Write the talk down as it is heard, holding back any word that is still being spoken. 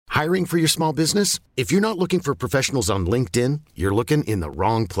Hiring for your small business? If you're not looking for professionals on LinkedIn, you're looking in the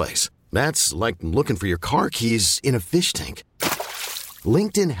wrong place. That's like looking for your car keys in a fish tank.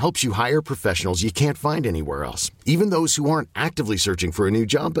 LinkedIn helps you hire professionals you can't find anywhere else, even those who aren't actively searching for a new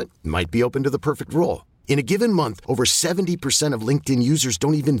job but might be open to the perfect role. In a given month, over 70% of LinkedIn users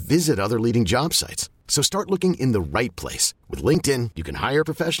don't even visit other leading job sites. So start looking in the right place. With LinkedIn, you can hire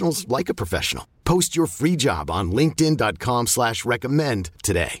professionals like a professional. Post your free job on linkedin.com/recommend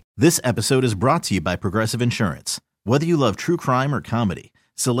today. This episode is brought to you by Progressive Insurance. Whether you love true crime or comedy,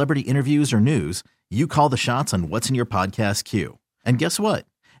 celebrity interviews or news, you call the shots on what's in your podcast queue. And guess what?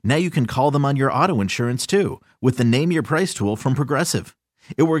 Now you can call them on your auto insurance too with the Name Your Price tool from Progressive.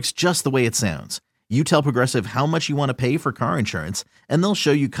 It works just the way it sounds. You tell Progressive how much you want to pay for car insurance, and they'll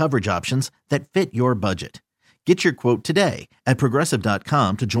show you coverage options that fit your budget. Get your quote today at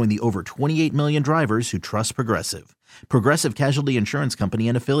Progressive.com to join the over 28 million drivers who trust Progressive. Progressive Casualty Insurance Company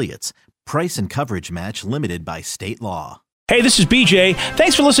and Affiliates. Price and coverage match limited by state law. Hey, this is BJ.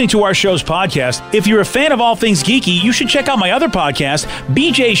 Thanks for listening to our show's podcast. If you're a fan of all things geeky, you should check out my other podcast,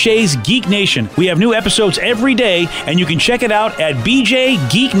 BJ Shea's Geek Nation. We have new episodes every day, and you can check it out at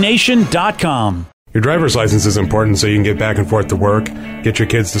bjgeeknation.com. Your driver's license is important so you can get back and forth to work, get your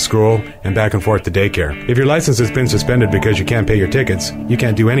kids to school, and back and forth to daycare. If your license has been suspended because you can't pay your tickets, you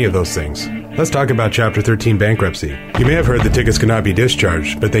can't do any of those things. Let's talk about Chapter 13 bankruptcy. You may have heard that tickets cannot be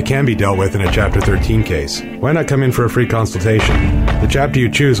discharged, but they can be dealt with in a Chapter 13 case. Why not come in for a free consultation? The chapter you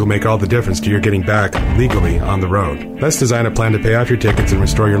choose will make all the difference to your getting back, legally, on the road. Let's design a plan to pay off your tickets and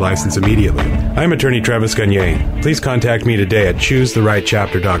restore your license immediately. I'm attorney Travis Gagne. Please contact me today at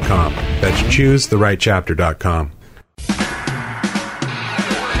ChooseTheRightChapter.com. That's ChooseTheRightChapter.com.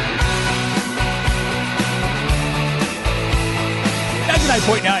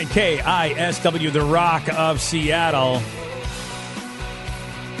 99.9 KISW, The Rock of Seattle.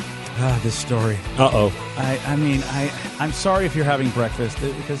 This story. Uh-oh. I'm sorry if you're having breakfast,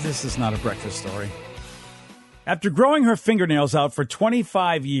 because this is not a breakfast story. After growing her fingernails out for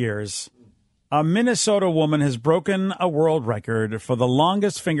 25 years, a Minnesota woman has broken a world record for the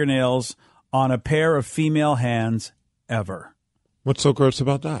longest fingernails on a pair of female hands ever. What's so gross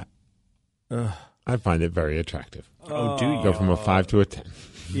about that? I find it very attractive. Oh, do you? Go from a 5 to a 10.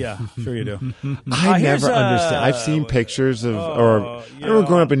 Yeah, sure you do. I never understand. I've seen pictures of, I remember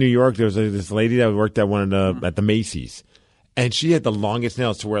growing up in New York, there was this lady that worked at at the Macy's, and she had the longest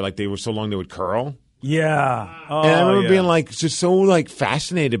nails to where they were so long they would curl. Yeah. And I remember being just so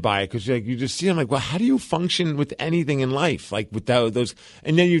fascinated by it, because you just see them well, how do you function with anything in life without those?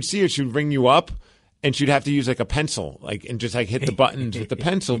 And then you'd see her, she would ring you up, and she'd have to use a pencil and just hit the buttons with the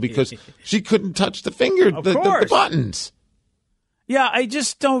pencil because she couldn't touch the the buttons. Yeah, I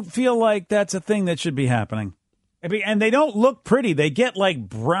just don't feel like that's a thing that should be happening. And they don't look pretty. They get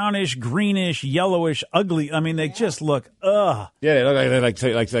brownish, greenish, yellowish, ugly. They just look ugh. Yeah, they look like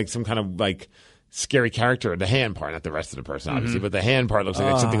they're like some kind of scary character. The hand part, not the rest of the person, obviously, but the hand part looks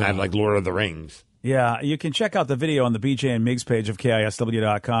like something out of Lord of the Rings. Yeah, you can check out the video on the BJ and Migs page of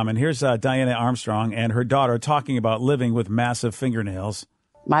KISW.com. And here's Diana Armstrong and her daughter talking about living with massive fingernails.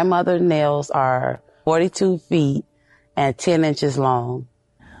 My mother's nails are 42 feet and 10 inches long.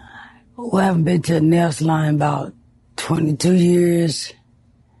 Well, I haven't been to a nail salon about 22 years.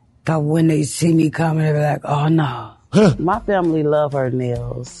 Because when they see me coming, they be like, oh, no. My family love her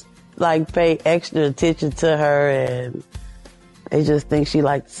nails. Pay extra attention to her, and they just think she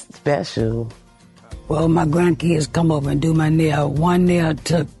special. Well, my grandkids come over and do my nail. One nail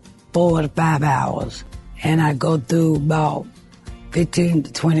took 4 to 5 hours. And I go through about 15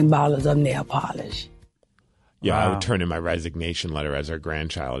 to 20 bottles of nail polish. Yeah, wow. I would turn in my resignation letter as her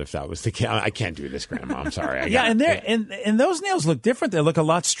grandchild if that was the case. I can't do this, Grandma. I'm sorry. And those nails look different. They look a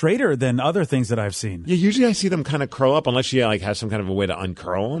lot straighter than other things that I've seen. Yeah, usually I see them kind of curl up unless she has some kind of a way to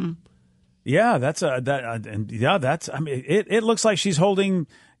uncurl them. Yeah, it looks like she's holding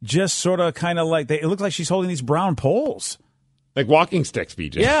just sort of kind of it looks like she's holding these brown poles. Like walking sticks,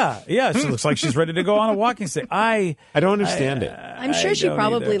 BJ. Yeah. She looks like she's ready to go on a walking stick. I don't understand it. I'm sure she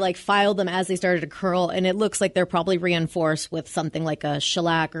probably filed them as they started to curl, and it looks like they're probably reinforced with something like a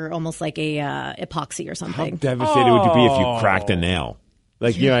shellac or almost like a epoxy or something. How devastated would you be if you cracked a nail?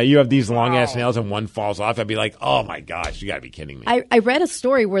 You have these long-ass nails and one falls off. I'd be like, oh, my gosh, you got to be kidding me. I read a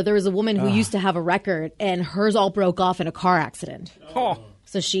story where there was a woman who used to have a record, and hers all broke off in a car accident. Oh.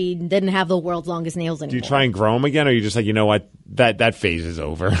 So she didn't have the world's longest nails anymore. Do you try and grow them again, or are you just you know what, that phase is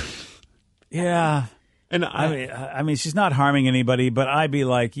over? Yeah. And I mean, she's not harming anybody, but I'd be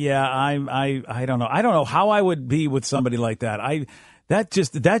like, yeah, I don't know. I don't know how I would be with somebody like that. That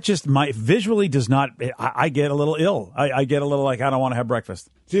just visually does not. I get a little ill. I get a little like I don't want to have breakfast.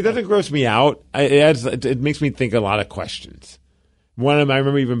 See, it doesn't gross me out. It makes me think a lot of questions. One of them, I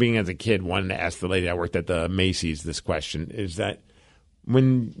remember even being as a kid, wanting to ask the lady I worked at the Macy's this question: is that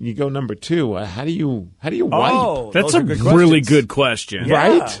when you go number 2, how do you wipe? Oh, that's those a are good really questions. good question. Yeah.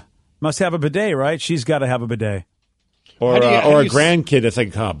 Right? Must have a bidet, right? She's got to have a bidet. Or How do a you grandkid that's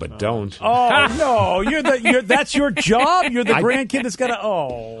like, but don't. Oh no, that's your job. You're the grandkid that's got to.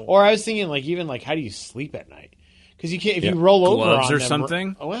 Oh, Or I was thinking, like, even like, how do you sleep at night? Because you can't if you roll over Gloves on or them,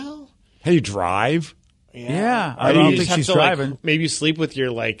 something? Well, How do you drive? yeah. Or I you don't just think have she's to, like, driving. maybe you sleep with your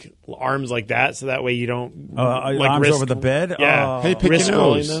like arms like that, so that way you don't Arms risk, over the bed. Yeah, Oh. How do you pick risk your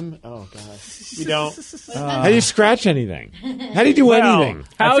rolling nose? them. Oh god, you don't. How do you scratch anything? How do you do anything?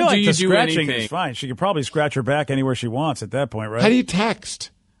 How I feel do like you the do scratching anything? is fine. She could probably scratch her back anywhere she wants at that point, right? How do you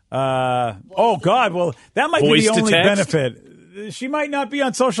text? Oh God! Well, that might Voice be the to only text? benefit. She might not be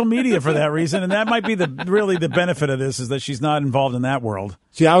on social media for that reason, and that might be really the benefit of this is that she's not involved in that world.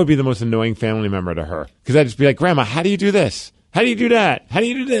 See, I would be the most annoying family member to her because I'd just be like, Grandma, how do you do this? How do you do that? How do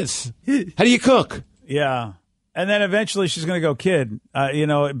you do this? How do you cook? Yeah, and then eventually she's going to go, kid.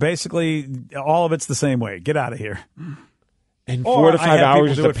 Basically all of it's the same way. Get out of here. And Or 4 to I 5 have hours people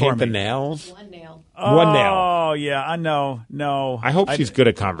just do to it for paint the me. nails. One nail. One nail. Oh yeah, I know. No, I hope she's good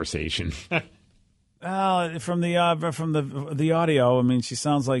at conversation. From the audio, I mean, she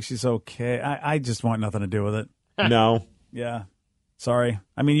sounds like she's okay. I just want nothing to do with it. No. Yeah. Sorry.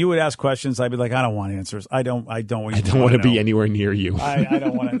 I mean, you would ask questions. I'd be like, I don't want answers. I don't want to be anywhere near you. I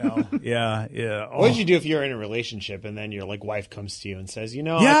don't want to know. Yeah. Yeah. What would you do if you're in a relationship and then your like wife comes to you and says, I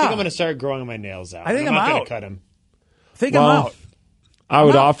Yeah. think I'm going to start growing my nails out. I think I'm not I'm going out. to cut them. I think Well, I'm out. I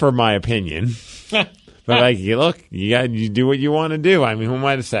would offer my opinion. But like, look, you do what you want to do. I mean, who am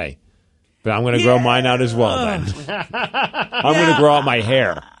I to say? But I'm going to grow mine out as well then. I'm going to grow out my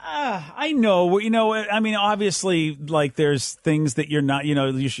hair. I know. I mean, obviously, like there's things that you're not,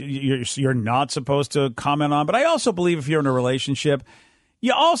 you're not supposed to comment on. But I also believe if you're in a relationship,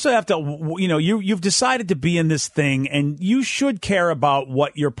 you also have to, you've decided to be in this thing and you should care about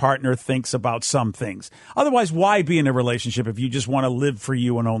what your partner thinks about some things. Otherwise, why be in a relationship if you just want to live for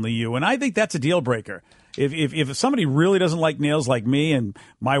you and only you? And I think that's a deal breaker. If somebody really doesn't like nails like me and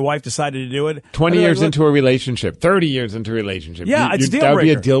my wife decided to do it. 20 I'd be years like, into a relationship, 30 years into a relationship. Yeah, it's a deal that would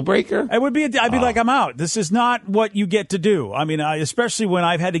be a breaker. deal breaker? It would be. I'd be like, I'm out. This is not what you get to do. I mean, especially when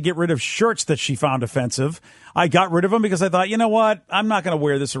I've had to get rid of shirts that she found offensive. I got rid of them because I thought, you know what? I'm not going to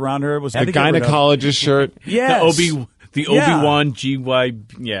wear this around her. It was The had to get rid of. gynecologist shirt. Yes. The Yeah. Obi-Wan GY.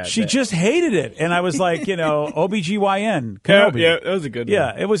 Yeah. She just hated it, and I was like, OBGYN. Yeah, Kenobi. yeah, that was a good one.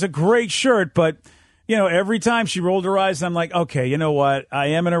 Yeah, it was a great shirt, but. Every time she rolled her eyes, I'm like, okay, you know what? I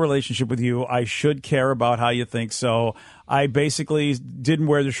am in a relationship with you. I should care about how you think. So I basically didn't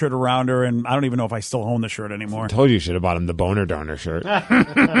wear the shirt around her, and I don't even know if I still own the shirt anymore. I told you should have bought him the boner donor shirt.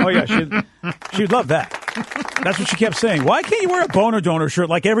 Oh, yeah, she'd love that. That's what she kept saying. Why can't you wear a boner donor shirt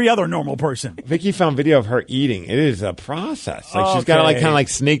like every other normal person? Vicky found video of her eating. It is a process. Like she's got to kind of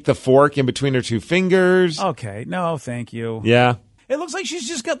snake the fork in between her two fingers. Okay, no, thank you. Yeah. It looks like she's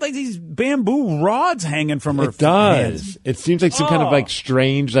just got like these bamboo rods hanging from her It does. hands. It seems like some kind of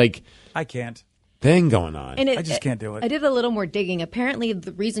strange I can't. thing going on. And I just can't do it. I did a little more digging. Apparently,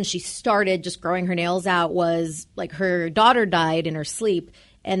 the reason she started just growing her nails out was like her daughter died in her sleep.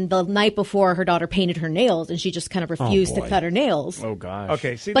 And the night before, her daughter painted her nails, and she just kind of refused to cut her nails. Oh, gosh.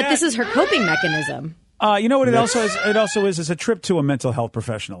 Okay, see But that? this is her coping mechanism. You know what it also is? It also is a trip to a mental health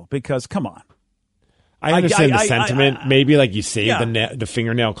professional because, come on. I understand I- the sentiment. Maybe you save Yeah. the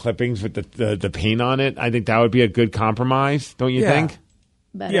fingernail clippings with the paint on it. I think that would be a good compromise, don't you Yeah. think?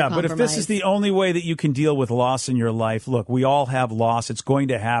 Better Yeah, but if this is compromise. the only way that you can deal with loss in your life, look, we all have loss. It's going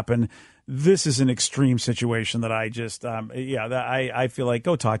to happen. This is an extreme situation that I just, I feel like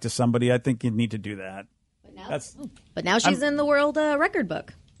go talk to somebody. I think you need to do that. But now she's in the world record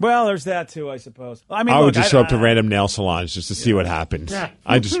book. Well, there's that too, I suppose. I mean, I look, would just show up to random nail salons just to see what happens.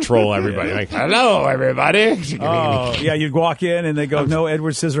 I just troll everybody. Like, hello, everybody. Oh, yeah, you'd walk in and they go, no,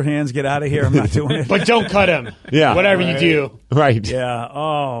 Edward Scissorhands, get out of here. I'm not doing it. But don't cut him. Yeah. Whatever you do. Right. Yeah.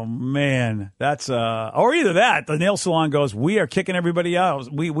 Oh man, that's or either that the nail salon goes, we are kicking everybody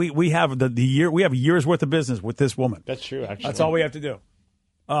out. We have the year. We have a year's worth of business with this woman. That's true, actually. That's all we have to do.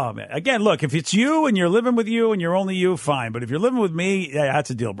 Oh man. Again, look, if it's you and you're living with you and you're only you, fine. But if you're living with me, yeah, that's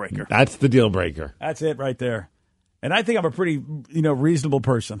a deal breaker. That's the deal breaker. That's it right there. And I think I'm a pretty reasonable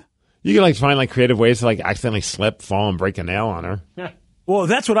person. You can find creative ways to accidentally slip, fall, and break a nail on her. Well,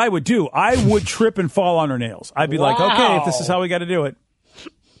 that's what I would do. I would trip and fall on her nails. I'd be like, okay, if this is how we got to do it.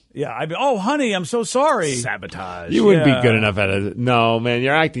 Yeah, I'd be, oh, honey, I'm so sorry. Sabotage. You wouldn't be good enough at it. No, man,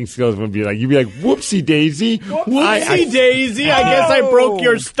 your acting skills would be like, you'd be like, whoopsie daisy. Whoopsie daisy, I guess I broke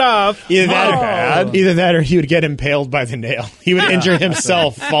your stuff. Either that or he would get impaled by the nail. He would injure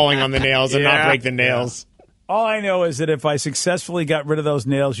himself falling on the nails and not break the nails. All I know is that if I successfully got rid of those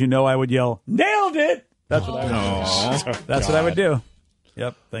nails, I would yell, nailed it! That's what I would do. That's what I would do.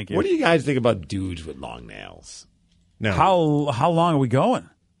 Yep, thank you. What do you guys think about dudes with long nails? No. How long are we going?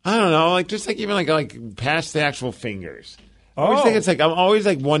 I don't know, even like past the actual fingers. I always think it's like, I'm always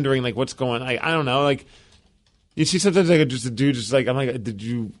like wondering like what's going on. I don't know, like you see sometimes like just a dude just like, I'm like, did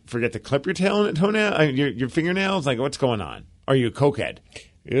you forget to clip your toenail, your fingernails? Like what's going on? Are you a cokehead?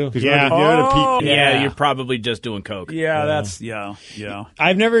 You're probably just doing coke. Yeah, that's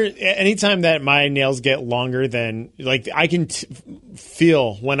I've never. Anytime that my nails get longer than like I can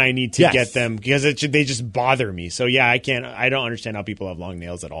feel when I need to get them because they just bother me. So yeah, I can't. I don't understand how people have long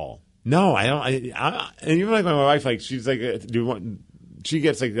nails at all. No, I don't. And even like my wife, like she's like, she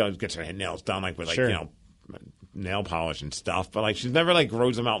gets her nails done like with nail polish and stuff, but like she's never like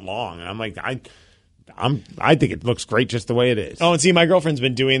grows them out long. And I'm like I think it looks great just the way it is. Oh, and see, my girlfriend's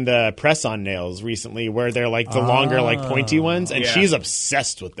been doing the press-on nails recently, where they're like the longer, like pointy ones, and she's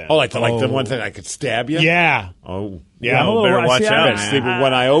obsessed with them. Oh, like the ones that I could stab you. Yeah. Oh, yeah. Better watch out. Better sleep with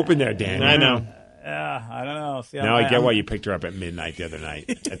one eye open there, Dan. I know. Yeah, I don't know. See, now I get why you picked her up at midnight the other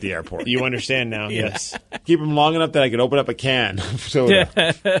night at the airport. You understand now? Yes. Keep them long enough that I could open up a can. Well,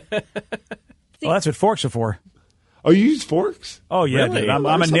 that's what forks are for. Oh, you use forks? Oh yeah, really? Dude. I'm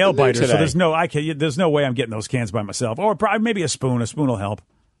a nail biter, so there's no way I'm getting those cans by myself. Or maybe a spoon. A spoon will help.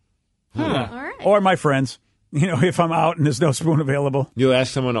 All right. Or my friends. If I'm out and there's no spoon available. You'll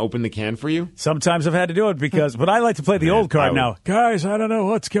ask someone to open the can for you? Sometimes I've had to do it but I like to play the old card now. Guys, I don't know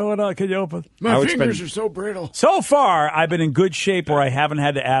what's going on. Can you open? My fingers are so brittle. So far, I've been in good shape where I haven't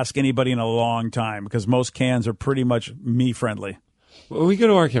had to ask anybody in a long time because most cans are pretty much me-friendly. Well, we go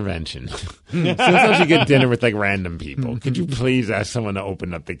to our convention. Sometimes you get dinner with like random people. Could you please ask someone to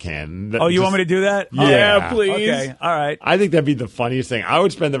open up the can? Oh, you want me to do that? Yeah, please. Okay, all right. I think that'd be the funniest thing. I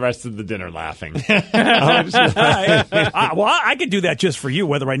would spend the rest of the dinner laughing. Well, I could do that just for you,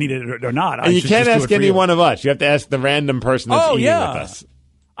 whether I need it or not. And you can't ask any one of us. You have to ask the random person that's eating with us.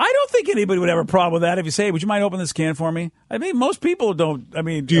 I don't think anybody would have a problem with that if you say, would you mind opening this can for me? I mean, most people don't. I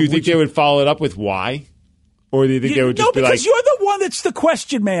mean, do you think they would follow it up with why? Or do you think they would just be like... No, because you're the one that's the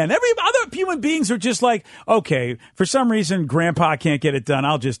question man. Every other human beings are just like, okay, for some reason, Grandpa can't get it done.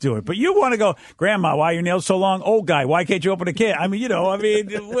 I'll just do it. But you want to go, Grandma, why are your nails so long? Old guy, why can't you open a can? I mean, what are you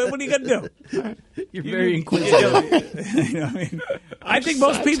going to do? You're very inquisitive. I think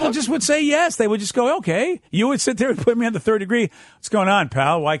most people just would say yes. They would just go, okay. You would sit there and put me on the third degree. What's going on,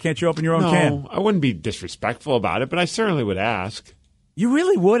 pal? Why can't you open your own can? I wouldn't be disrespectful about it, but I certainly would ask. You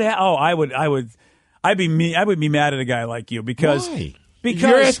really would? I would. I would be mad at a guy like you because Why? Because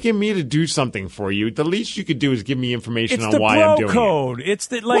you're asking me to do something for you. The least you could do is give me information on why I'm doing code. It's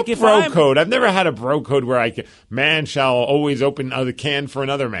the like what bro code. I've never had a bro code where man shall always open a can for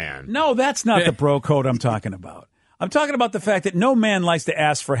another man. No, that's not the bro code I'm talking about. I'm talking about the fact that no man likes to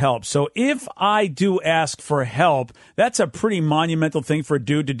ask for help. So if I do ask for help, that's a pretty monumental thing for a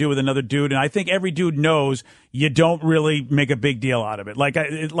dude to do with another dude. And I think every dude knows you don't really make a big deal out of it. Like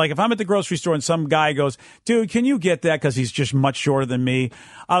if I'm at the grocery store and some guy goes, dude, can you get that? Because he's just much shorter than me.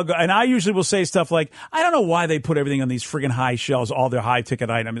 I'll go, and I usually will say stuff like, I don't know why they put everything on these friggin' high shelves, all their high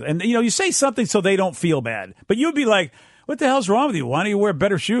ticket items. And, you say something so they don't feel bad. But you'd be like, what the hell's wrong with you? Why don't you wear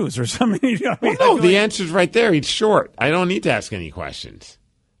better shoes or something? No, the answer's right there. He's short. I don't need to ask any questions.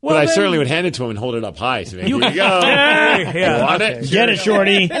 Well, but I certainly would hand it to him and hold it up high. So here you go. You want it? Get it,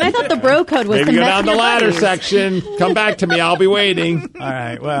 shorty. And I thought the bro code was maybe go down the ladder section. Come back to me. I'll be waiting. All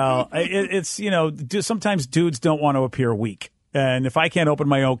right. Well, it's sometimes dudes don't want to appear weak, and if I can't open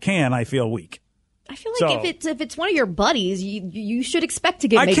my own can, I feel weak. I feel like if it's one of your buddies, you should expect to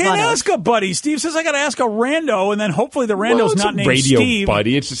get made fun of. I can't ask a buddy. Steve says I got to ask a rando, and then hopefully the rando's not named radio Steve.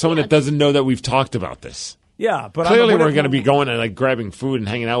 Buddy. It's just someone that doesn't know that we've talked about this. Yeah, but clearly we're going to be going and like grabbing food and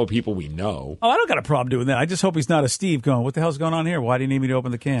hanging out with people we know. Oh, I don't got a problem doing that. I just hope he's not a Steve going, what the hell's going on here? Why do you need me to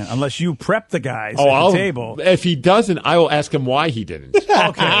open the can? Unless you prep the guys at the table. If he doesn't, I will ask him why he didn't.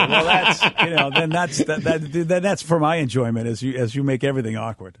 Okay, well then that's for my enjoyment as you make everything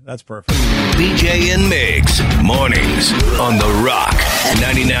awkward. That's perfect. BJ and Migs, mornings on The Rock,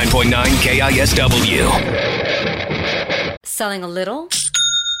 99.9 KISW. Selling a little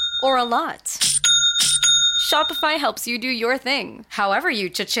or a lot? Shopify helps you do your thing, however you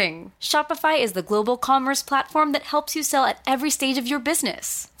cha-ching. Shopify is the global commerce platform that helps you sell at every stage of your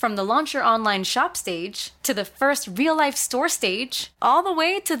business. From the launch your online shop stage, to the first real-life store stage, all the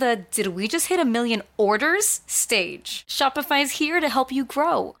way to the did we just hit 1 million orders stage. Shopify's here to help you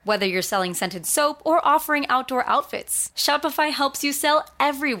grow. Whether you're selling scented soap or offering outdoor outfits, Shopify helps you sell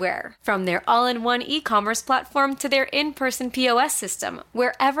everywhere. From their all-in-one e-commerce platform to their in-person POS system,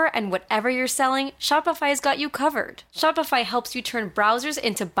 wherever and whatever you're selling, Shopify's got you covered. Shopify helps you turn browsers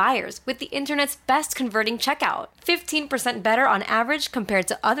into buyers with the internet's best converting checkout. 15% better on average compared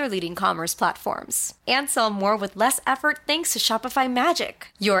to other leading commerce platforms. And sell more with less effort thanks to Shopify Magic,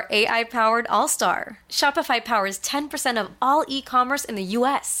 your AI-powered all-star. Shopify powers 10% of all e-commerce in the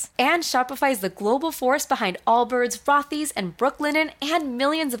U.S. And Shopify is the global force behind Allbirds, Rothy's, and Brooklinen, and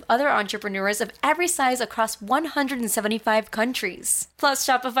millions of other entrepreneurs of every size across 175 countries. Plus,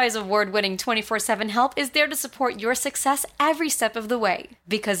 Shopify's award-winning 24/7 help is there to support your success every step of the way.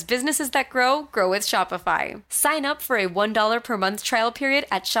 Because businesses that grow, grow with Shopify. Sign up for a $1 per month trial period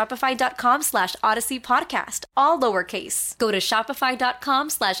at shopify.com/Odyssey Podcast, all lowercase. Go to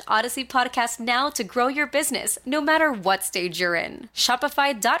shopify.com/Odyssey Podcast now to grow your business, no matter what stage you're in.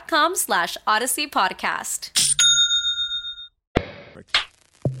 Shopify.com/Odyssey Podcast.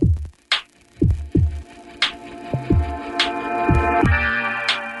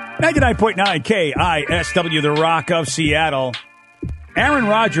 99.9 KISW, The Rock of Seattle. Aaron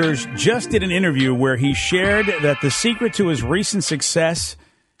Rodgers just did an interview where he shared that the secret to his recent success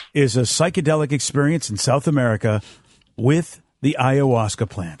is a psychedelic experience in South America with the ayahuasca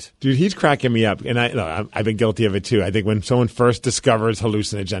plant. Dude, he's cracking me up. And I've been guilty of it too. I think when someone first discovers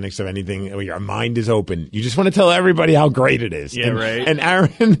hallucinogenics of anything, your mind is open. You just want to tell everybody how great it is. Yeah, right. And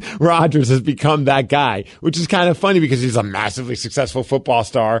Aaron Rodgers has become that guy, which is kind of funny because he's a massively successful football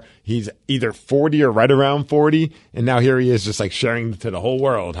star. He's either 40 or right around 40. And now here he is just like sharing to the whole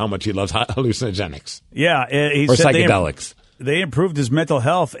world how much he loves hallucinogenics. Yeah. He or said psychedelics. They improved his mental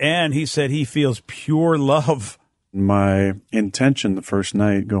health, and he said he feels pure love. My intention the first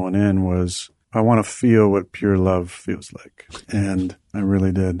night going in was I want to feel what pure love feels like. And I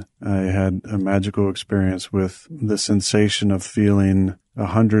really did. I had a magical experience with the sensation of feeling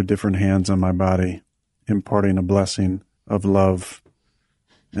 100 different hands on my body, imparting a blessing of love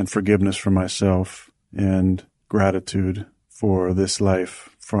and forgiveness for myself and gratitude for this life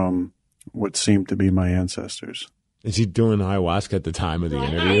from what seemed to be my ancestors. Is he doing ayahuasca at the time of the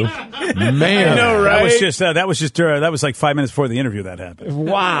interview? Man, I know, right? That was like 5 minutes before the interview that happened.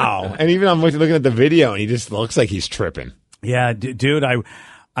 Wow! And even I'm looking at the video, and he just looks like he's tripping. Yeah, dude, I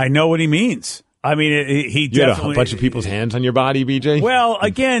know what he means. I mean, he you definitely had a bunch of people's hands on your body, BJ. Well,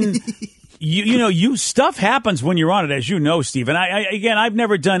 again. You stuff happens when you're on it, as you know, Steve. And I've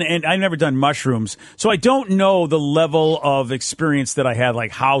never done mushrooms, so I don't know the level of experience that I had, like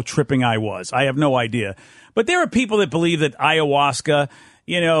how tripping I was. I have no idea. But there are people that believe that ayahuasca,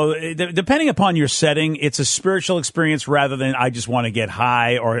 depending upon your setting, it's a spiritual experience rather than I just want to get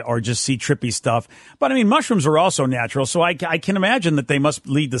high or just see trippy stuff. But I mean, mushrooms are also natural, so I can imagine that they must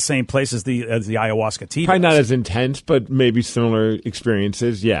lead the same place as the ayahuasca tea. Probably not as intense, but maybe similar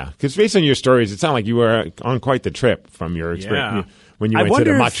experiences. Yeah, because based on your stories, it sounded like you were on quite the trip from your experience. Yeah. When you went to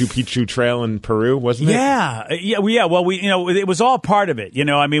the Machu Picchu Trail in Peru, wasn't it? Yeah. Well, it was all part of it.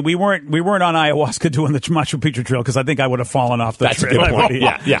 I mean, we weren't on ayahuasca doing the Machu Picchu Trail because I think I would have fallen off the That's trail. A good point.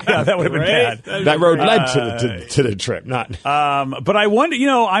 Yeah, that would have been bad. That road led to the trip, not. But I wonder,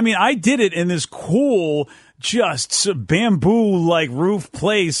 I did it in this cool, just bamboo like roof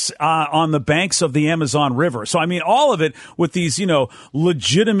place on the banks of the Amazon River. So I mean, all of it with these,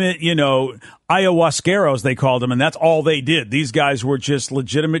 legitimate, ayahuasqueros, they called them, and that's all they did. These guys were just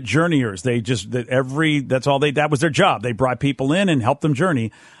legitimate journeyers. That was their job. They brought people in and helped them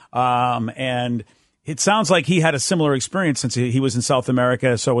journey. And it sounds like he had a similar experience since he was in South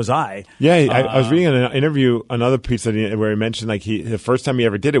America. So was I. Yeah, I was reading an interview, another piece where he mentioned like the first time he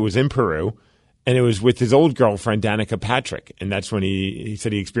ever did it was in Peru. And it was with his old girlfriend, Danica Patrick. And that's when he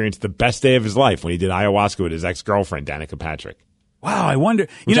said he experienced the best day of his life when he did ayahuasca with his ex-girlfriend, Danica Patrick. Wow, I wonder.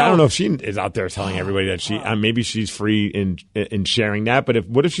 I don't know if she is out there telling everybody that she maybe she's free in sharing that. But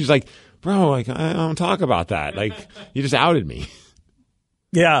what if she's like, bro, like I don't talk about that. Like you just outed me.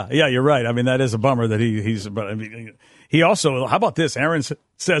 Yeah, you're right. I mean, that is a bummer that he's. But I mean, he also. How about this? Aaron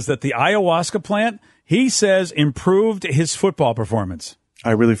says that the ayahuasca plant, he says, improved his football performance.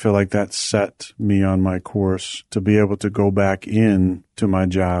 I really feel like that set me on my course to be able to go back in to my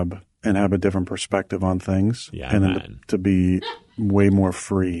job and have a different perspective on things. Yeah, and then to be way more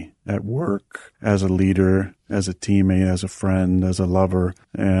free at work, as a leader, as a teammate, as a friend, as a lover.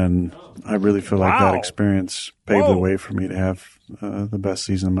 And I really feel like that experience paved the way for me to have the best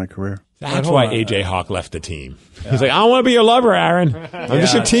season of my career. That's why A.J. Hawk left the team. He's like, I don't want to be your lover, Aaron. I'm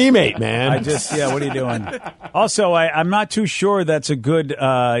just your teammate, man. What are you doing? Also, I'm not too sure that's a good,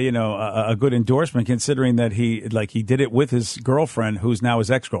 a good endorsement, considering that he did it with his girlfriend, who's now his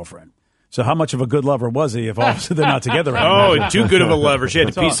ex-girlfriend. So how much of a good lover was he if obviously they're not together anymore? Oh, too good of a lover. She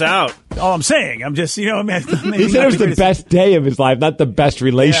had to peace out. Oh, I'm saying. I'm just, he said it was the best day of his life, not the best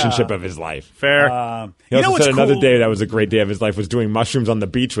relationship of his life. Fair. He also said another day that was a great day of his life was doing mushrooms on the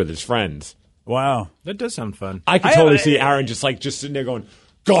beach with his friends. Wow. That does sound fun. I could totally see Aaron just sitting there going,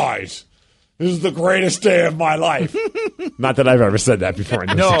 guys, this is the greatest day of my life. Not that I've ever said that before.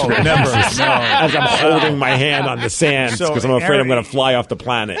 No, never. No. As I'm holding my hand on the sand because I'm afraid I'm going to fly off the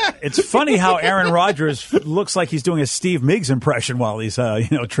planet. It's funny how Aaron Rodgers looks like he's doing a Steve Miggs impression while he's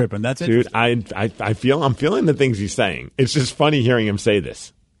tripping. That's it. Dude, I'm feeling the things he's saying. It's just funny hearing him say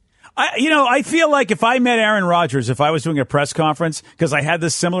this. I feel like if I met Aaron Rodgers, if I was doing a press conference, because I had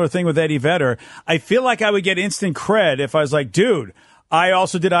this similar thing with Eddie Vedder, I feel like I would get instant cred if I was like, dude, I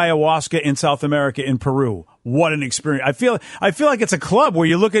also did ayahuasca in South America, in Peru. What an experience. I feel like it's a club where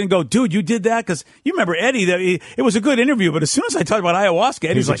you look at it and go, dude, you did that? Because you remember Eddie, it was a good interview, but as soon as I talked about ayahuasca,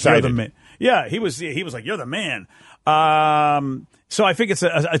 Eddie's like, excited. You're the man. Yeah, he was like, you're the man. So I think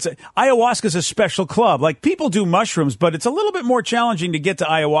ayahuasca is a special club. Like, people do mushrooms, but it's a little bit more challenging to get to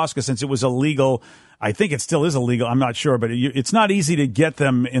ayahuasca since it was illegal. I think it still is illegal. I'm not sure, but it's not easy to get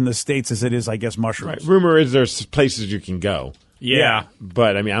them in the States as it is, I guess, mushrooms. Right. Rumor is there's places you can go. Yeah.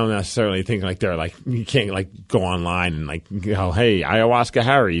 But I mean, I don't necessarily think you can't go online and hey, ayahuasca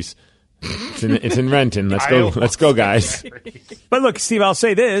Harry's. It's in Renton. Let's go, guys. But look, Steve, I'll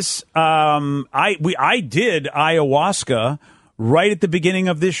say this. I did ayahuasca right at the beginning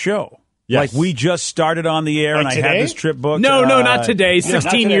of this show. Yes. Like, we just started on the air, and today? I had this trip booked. No, not today.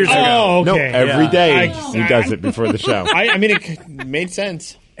 16 years ago. Oh, okay. No, every day he does it before the show. I mean, it made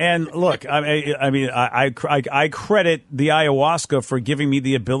sense. And look, I credit the ayahuasca for giving me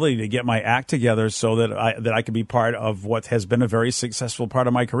the ability to get my act together so that I could be part of what has been a very successful part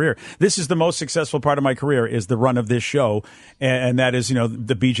of my career. This is the most successful part of my career, is the run of this show, and that is,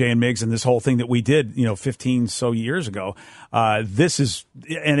 the BJ and Migs and this whole thing that we did, 15 so years ago. And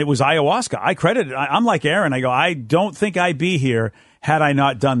it was ayahuasca. I credit it. I'm like Aaron. I go, I don't think I'd be here had I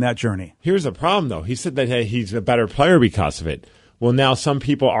not done that journey. Here's the problem, though. He said that he's a better player because of it. Well, now some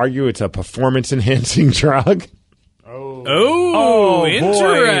people argue it's a performance-enhancing drug. Oh,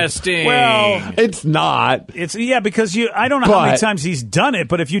 interesting. Boy. Well, it's not. Because I don't know how many times he's done it,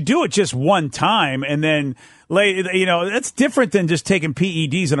 but if you do it just one time and then that's different than just taking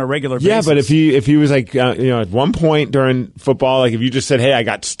PEDs on a regular basis. Yeah, but if he was like, at one point during football, like if you just said, hey, I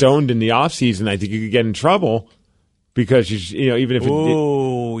got stoned in the offseason, I think you could get in trouble. Because even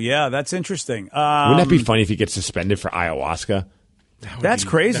if yeah, that's interesting. Wouldn't that be funny if he gets suspended for ayahuasca? That's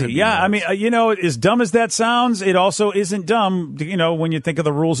crazy. Yeah, nuts. I mean, as dumb as that sounds, it also isn't dumb. When you think of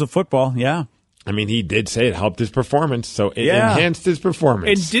the rules of football. Yeah. I mean, he did say it helped his performance, so it enhanced his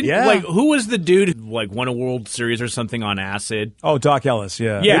performance. And who was the dude who won a World Series or something on acid? Oh, Doc Ellis,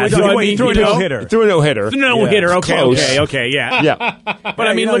 yeah. Yeah, he threw a no-hitter. Threw a no-hitter. No-hitter, okay, yeah. Yeah. But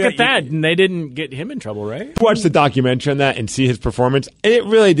I mean, look at that, and they didn't get him in trouble, right? Watch the documentary on that and see his performance. It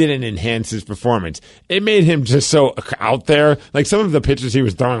really didn't enhance his performance. It made him just so out there. Like, some of the pitches he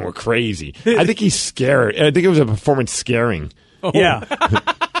was throwing were crazy. I think he's scared. I think it was a performance scaring. Oh. Yeah.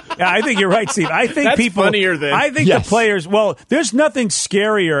 Yeah, I think you're right, Steve. I think that's funnier than. I think the players. Well, there's nothing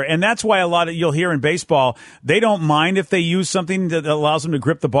scarier, and that's why you'll hear in baseball, they don't mind if they use something that allows them to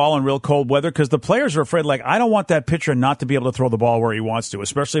grip the ball in real cold weather, because the players are afraid. Like, I don't want that pitcher not to be able to throw the ball where he wants to,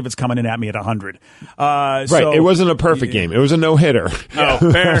 especially if it's coming in at me at 100. Right. So, it wasn't a perfect game. It was a no-hitter.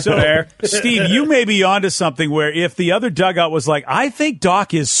 Oh, fair. Steve, you may be onto something where if the other dugout was like, I think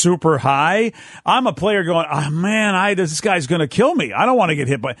Doc is super high, I'm a player going, oh man, this guy's going to kill me. I don't want to get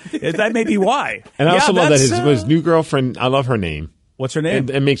hit by. That may be why. And I also love that his new girlfriend, I love her name. What's her name?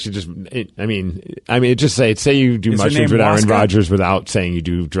 It makes you just, it just say you do mushrooms with Aaron Rodgers without saying you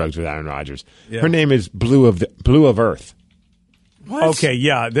do drugs with Aaron Rodgers. Yeah. Her name is Blue of Earth. What? Okay,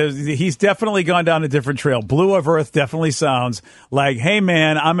 yeah. He's definitely gone down a different trail. Blue of Earth definitely sounds like, hey,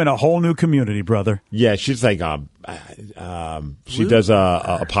 man, I'm in a whole new community, brother. Yeah, she's like, she does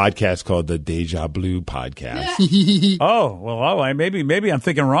a podcast called the Deja Blue Podcast. Oh, well, maybe I'm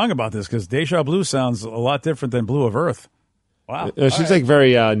thinking wrong about this, because Deja Blue sounds a lot different than Blue of Earth. Wow. She's like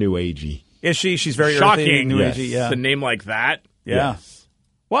very new agey. Is she? She's very shocking. Earthy, new agey, yeah. The name like that? Yeah. Yes.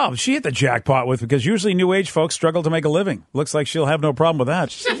 Wow, she hit the jackpot because usually new age folks struggle to make a living. Looks like she'll have no problem with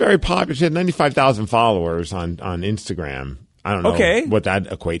that. She's very popular. She had 95,000 followers on Instagram. I don't know what that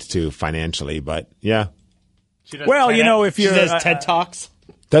equates to financially, but yeah. Well, if she you're does TED Talks.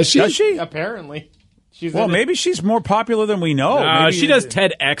 Does she? Does she? Apparently. Maybe she's more popular than we know. Maybe she does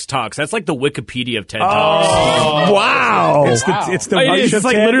TEDx Talks. That's like the Wikipedia of TED Talks. Talks. Wow. It's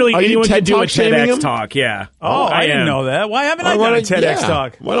like literally anyone can do a TEDx him? Talk. Yeah. I didn't know that. Why haven't I done a TEDx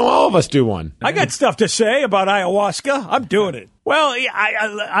Talk? Why don't all of us do one? I got stuff to say about ayahuasca. I'm doing it. Well,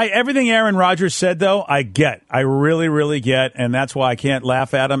 I everything Aaron Rodgers said, though, I get. I really, really get, and that's why I can't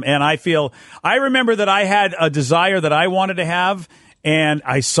laugh at him. And I remember that I had a desire that I wanted to have, and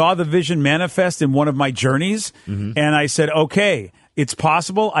I saw the vision manifest in one of my journeys, and I said, okay, it's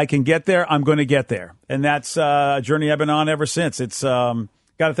possible. I can get there. I'm going to get there. And that's a journey I've been on ever since. It's got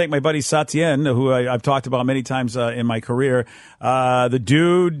to thank my buddy Satyen, who I've talked about many times in my career. The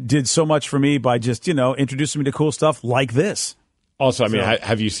dude did so much for me by just, introducing me to cool stuff like this. Also,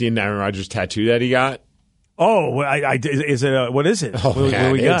 have you seen Aaron Rodgers' tattoo that he got? Oh, is it? What is it? Oh, what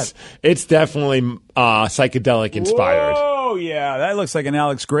do we got? It's definitely psychedelic inspired. Oh yeah, that looks like an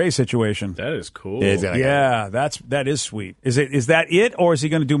Alex Gray situation. That is cool. That is sweet. Is that it, or is he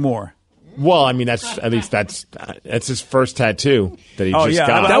going to do more? Well, I mean, that's his first tattoo that he just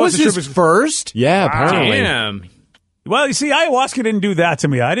got. That was his first? Yeah, apparently. Damn. Well, you see, ayahuasca didn't do that to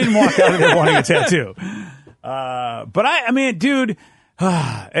me. I didn't walk out of there wanting a tattoo. But I mean, dude,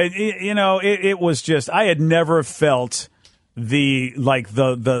 it was just, I had never felt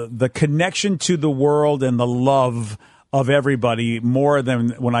the connection to the world and the love of everybody more than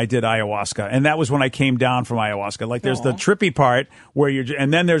when I did ayahuasca. And that was when I came down from ayahuasca. Like there's the trippy part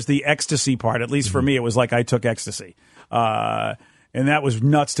and then there's the ecstasy part. At least for me, it was like I took ecstasy. And that was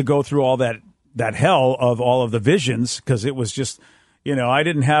nuts to go through all that hell of all of the visions, because it was just, I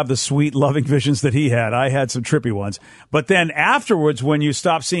didn't have the sweet, loving visions that he had. I had some trippy ones. But then afterwards, when you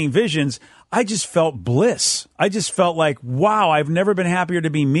stop seeing visions, I just felt bliss. I just felt like, wow, I've never been happier to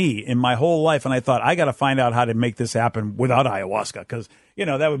be me in my whole life. And I thought, I got to find out how to make this happen without ayahuasca, because,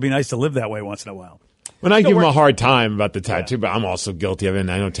 that would be nice to live that way once in a while. When I give him a hard time about the tattoo, but I'm also guilty of it.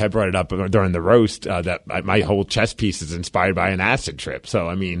 And I know Ted brought it up during the roast that my whole chest piece is inspired by an acid trip. So,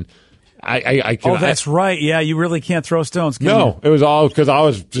 I mean... that's right. Yeah, you really can't throw stones. No, it was all because I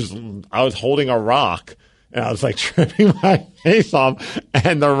was holding a rock and I was like tripping my face off,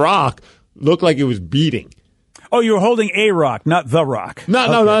 and the rock looked like it was beating. Oh, you were holding a rock, not the rock.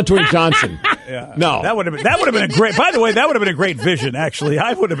 No, not Dwayne Johnson. Yeah. No, that would have been a great. By the way, that would have been a great vision. Actually,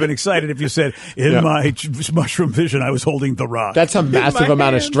 I would have been excited if you said, "In my mushroom vision, I was holding the rock." That's a massive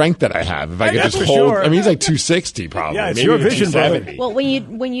amount of strength that I have. If I could just hold, sure. I mean, he's like 260 probably. Yeah, it's maybe your vision, 270. Well,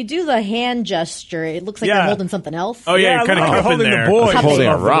 when you do the hand gesture, it looks like you're holding something else. Oh yeah, you're kind of holding there. the boy. I'm holding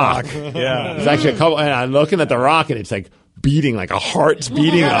a rock. Yeah, it's actually a couple. And I'm looking at the rock, and it's like beating, like a heart's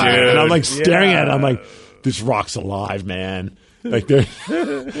beating on it. And I'm like staring at it. I'm like, this rock's alive, man. Like there,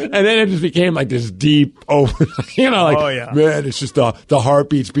 and then it just became like this deep, man, it's just the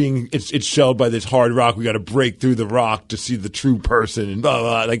heartbeats being it's shelled by this hard rock. We got to break through the rock to see the true person, and blah, blah,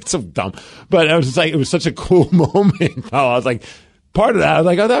 blah. Like so dumb. But I was just like, it was such a cool moment. I was like, part of that, I was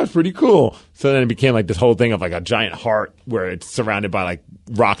like, oh, that was pretty cool. So then it became like this whole thing of like a giant heart where it's surrounded by like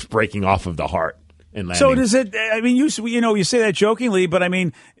rocks breaking off of the heart. So does it? I mean, you say that jokingly, but I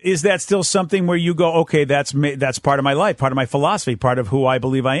mean, is that still something where you go, okay, that's part of my life, part of my philosophy, part of who I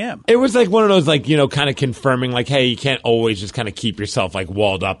believe I am? It was like one of those, like, kind of confirming, like, hey, you can't always just kind of keep yourself like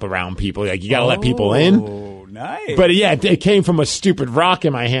walled up around people. Like, you got to let people in. Oh, nice. But yeah, it came from a stupid rock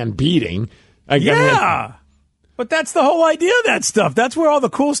in my hand beating. Like, yeah. But that's the whole idea of that stuff. That's where all the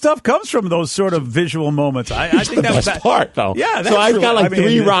cool stuff comes from, those sort of visual moments. I think that was the best part, though. Yeah, so I've got like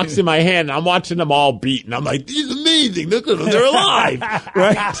three rocks in my hand, and I'm watching them all beat, and I'm like, this is amazing. Look at them. They're alive.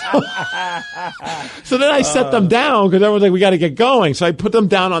 Right? So then I set them down, because everyone's like, we got to get going. So I put them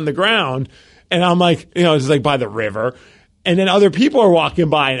down on the ground, and I'm like, it's like by the river. And then other people are walking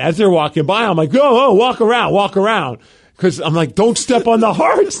by, and as they're walking by, I'm like, oh, walk around. Because I'm like, don't step on the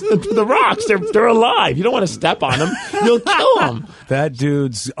hearts, the rocks. They're alive. You don't want to step on them. You'll kill them. That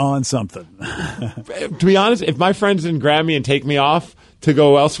dude's on something. To be honest, if my friends didn't grab me and take me off to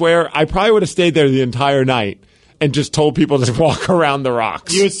go elsewhere, I probably would have stayed there the entire night and just told people to walk around the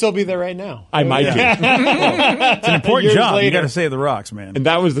rocks. You would still be there right now. I might be. It's an important job. Later. You got to save the rocks, man. And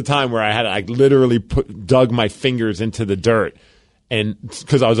that was the time where I had literally dug my fingers into the dirt. And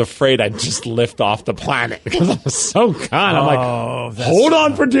because I was afraid I'd just lift off the planet because I was so gone. I'm like, hold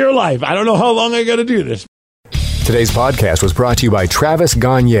on for dear life. I don't know how long I got to do this. Today's podcast was brought to you by Travis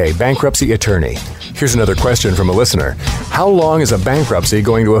Gagne, bankruptcy attorney. Here's another question from a listener. How long is a bankruptcy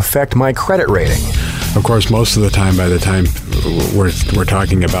going to affect my credit rating? Of course, most of the time, by the time we're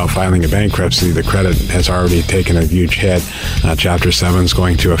talking about filing a bankruptcy, the credit has already taken a huge hit. Chapter 7 is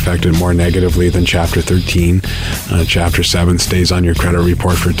going to affect it more negatively than Chapter 13. Chapter 7 stays on your credit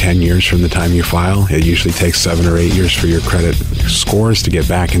report for 10 years from the time you file. It usually takes 7 or 8 years for your credit scores to get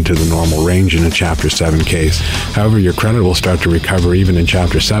back into the normal range in a Chapter 7 case. However, your credit will start to recover even in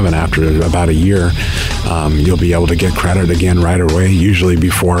Chapter 7 after about a year. You'll be able to get credit again right away, usually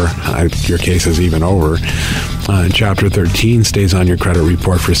before your case is even over. Chapter 13 stays on your credit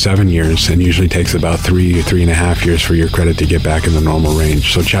report for 7 years and usually takes about 3.5 years for your credit to get back in the normal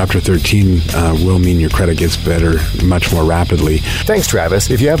range. So Chapter 13 will mean your credit gets better much more rapidly. Thanks, Travis.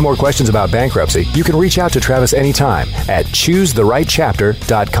 If you have more questions about bankruptcy, you can reach out to Travis anytime at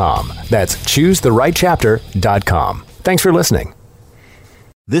ChooseTheRightChapter.com. That's ChooseTheRightChapter.com. Thanks for listening.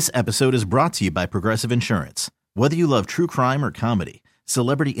 This episode is brought to you by Progressive Insurance. Whether you love true crime or comedy,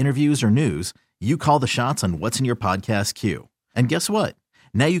 celebrity interviews or news, you call the shots on what's in your podcast queue. And guess what?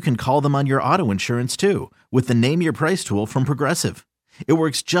 Now you can call them on your auto insurance too with the Name Your Price tool from Progressive. It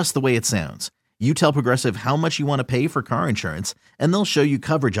works just the way it sounds. You tell Progressive how much you want to pay for car insurance, and they'll show you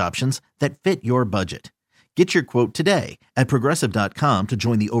coverage options that fit your budget. Get your quote today at Progressive.com to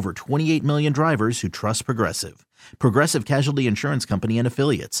join the over 28 million drivers who trust Progressive. Progressive Casualty Insurance Company and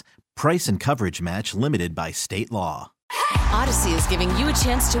Affiliates. Price and coverage match limited by state law. Odyssey is giving you a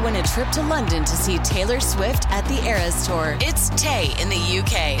chance to win a trip to London to see Taylor Swift at the Eras Tour. It's Tay in the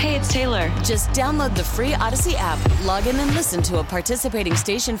UK. Hey, it's Taylor. Just download the free Odyssey app, log in and listen to a participating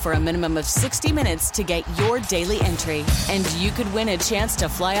station for a minimum of 60 minutes to get your daily entry. And you could win a chance to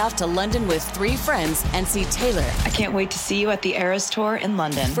fly off to London with 3 friends and see Taylor. I can't wait to see you at the Eras Tour in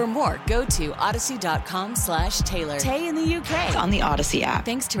London. For more, go to odyssey.com/Taylor. Tay in the UK. It's on the Odyssey app.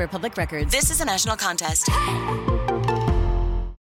 Thanks to Republic Records. This is a national contest.